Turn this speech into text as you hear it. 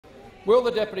Will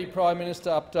the Deputy Prime Minister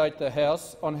update the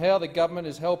House on how the government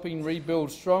is helping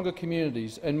rebuild stronger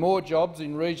communities and more jobs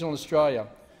in regional Australia?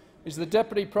 Is the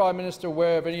Deputy Prime Minister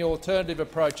aware of any alternative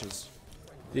approaches?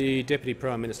 The Deputy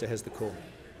Prime Minister has the call.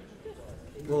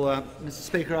 Well, Mr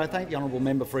Speaker, I thank the honourable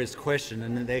member for his question,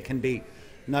 and there can be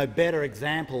no better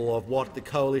example of what the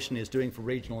coalition is doing for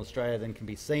regional Australia than can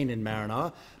be seen in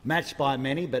Maranoa, matched by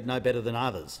many but no better than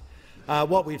others.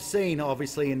 What we've seen,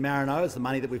 obviously, in Maranoa is the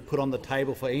money that we've put on the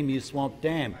table for Emu Swamp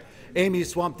Dam. Emu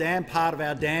Swamp Dam, part of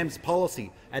our dams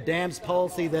policy, a dams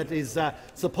policy that is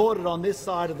supported on this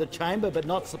side of the chamber but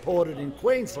not supported in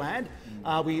Queensland.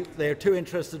 They're too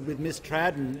interested with Ms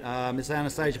Trad and Ms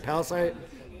Anastasia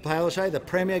Palaszczuk, the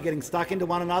Premier, getting stuck into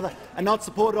one another, and not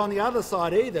supported on the other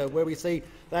side either, where we see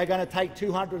they're going to take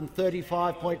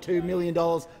 $235.2 million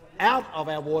out of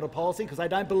our water policy because they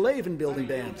don't believe in building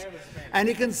dams. And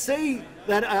you can see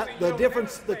that the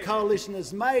difference the coalition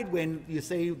has made when you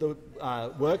see the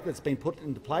work that's been put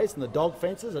into place and the dog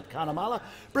fences at Cunnamulla,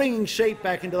 bringing sheep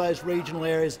back into those regional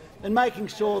areas and making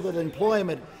sure that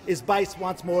employment is based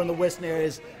once more in the western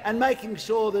areas, and making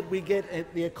sure that we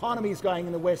get the economies going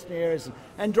in the western areas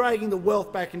and dragging the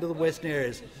wealth back into the western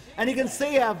areas. And you can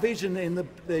see our vision in the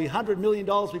 $100 million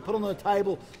we put on the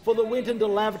table for the Winton to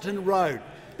Laverton Road,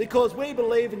 because we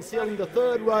believe in sealing the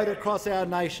third road across our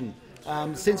nation.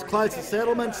 Since closer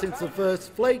settlement, since the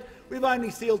first fleet, we've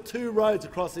only sealed 2 roads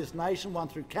across this nation, one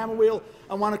through Camberwell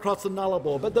and one across the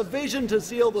Nullarbor. But the vision to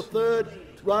seal the third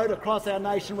road across our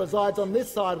nation resides on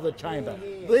this side of the chamber.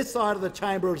 This side of the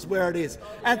chamber is where it is.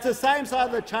 And it's the same side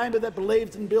of the chamber that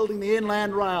believes in building the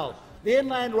Inland Rail. The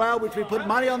Inland Rail, which we put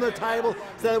money on the table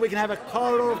so that we can have a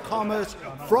corridor of commerce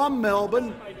from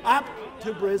Melbourne up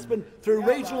to Brisbane, through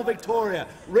regional Victoria,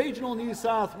 regional New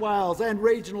South Wales and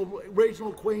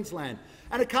regional Queensland.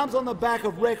 And it comes on the back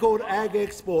of record ag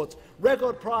exports,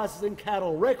 record prices in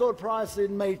cattle, record prices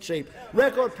in meat sheep,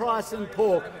 record price in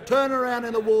pork, turnaround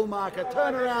in the wool market,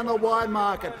 turnaround in the wine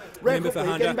market,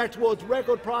 getting back towards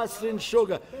record prices in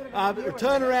sugar,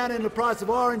 turnaround in the price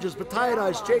of oranges,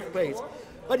 potatoes, chickpeas.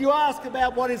 But you ask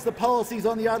about what is the policies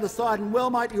on the other side, and well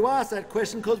might you ask that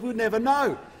question, because we never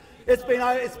know. It's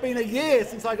been a year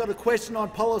since I got a question on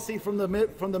policy from the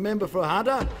member for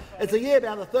Hunter. It's a year,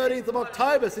 about the 13th of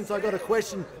October, since I got a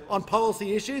question on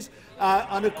policy issues.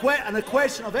 On a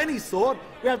question of any sort,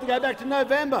 we have to go back to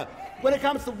November. When it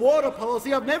comes to water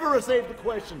policy, I've never received a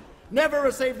question. Never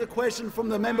received a question from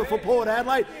the member for Port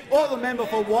Adelaide or the member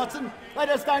for Watson. They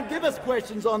just don't give us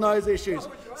questions on those issues.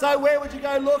 So where would you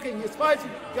go looking? You're supposed to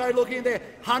go looking at their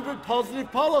 100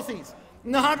 positive policies.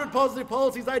 In the 100 positive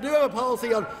policies, they do have a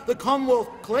policy on the Commonwealth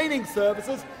cleaning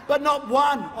services, but not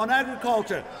one on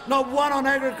agriculture. Not one on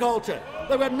agriculture.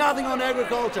 They've got nothing on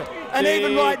agriculture. And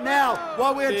even right now,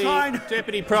 while we're trying—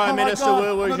 Deputy Prime Minister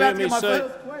will resume his seat.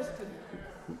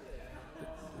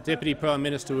 Deputy Prime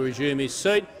Minister will resume his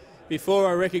seat. Before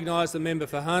I recognise the member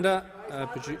for Hunter,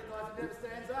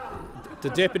 the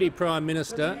Deputy Prime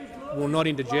Minister will not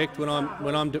interject when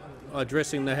I'm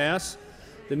addressing the House.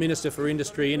 The Minister for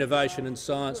Industry, Innovation and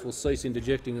Science will cease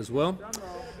interjecting as well.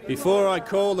 Before I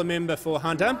call the member for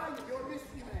Hunter,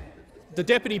 the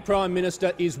Deputy Prime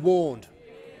Minister is warned.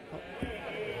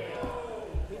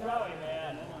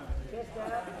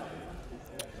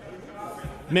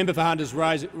 Member for Hunter is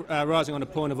rising on a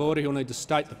point of order. He'll need to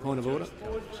state the point of order.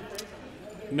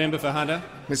 Member for Hunter.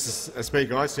 Mr.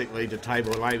 Speaker, I seek leave to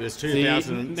table Labor's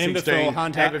 2016 member for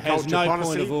Hunter has no policy.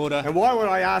 Point of order. And why would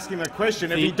I ask him a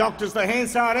question if he doctors the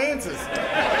Hansard answers?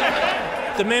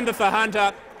 The member for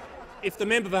Hunter, if the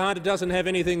member for Hunter doesn't have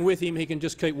anything with him, he can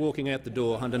just keep walking out the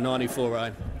door under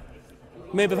 94A.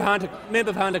 Member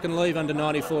for Hunter can leave under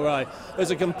 94A.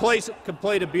 There's a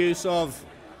complete abuse of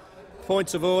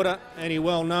points of order, and he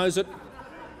well knows it.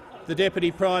 The Deputy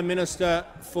Prime Minister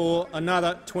for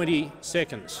another 20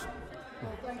 seconds.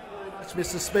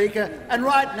 Mr Speaker, and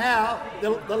right now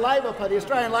the Labor Party, the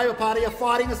Australian Labor Party, are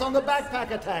fighting us on the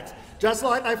backpacker tax, just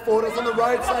like they fought us on the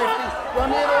road safety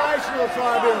remuneration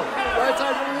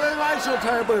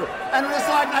tribunal, and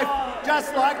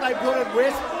just like they put at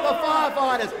risk the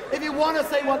firefighters. If you want to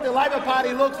see what the Labor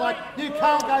Party looks like, you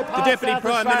can't go past the Deputy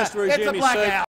Prime Minister resume his seat.